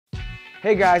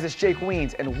Hey guys, it's Jake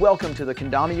Weens and welcome to the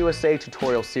Kendama USA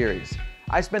tutorial series.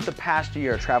 I spent the past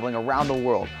year traveling around the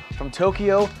world, from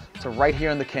Tokyo to right here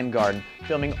in the Ken Garden,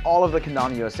 filming all of the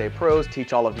Kendama USA pros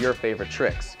teach all of your favorite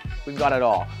tricks. We've got it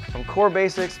all, from core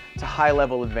basics to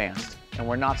high-level advanced, and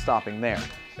we're not stopping there.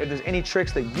 If there's any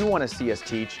tricks that you want to see us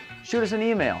teach, shoot us an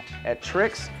email at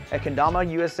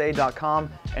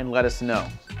tricks@kendamausa.com and let us know.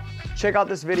 Check out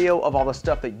this video of all the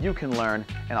stuff that you can learn,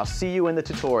 and I'll see you in the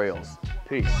tutorials.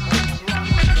 Peace.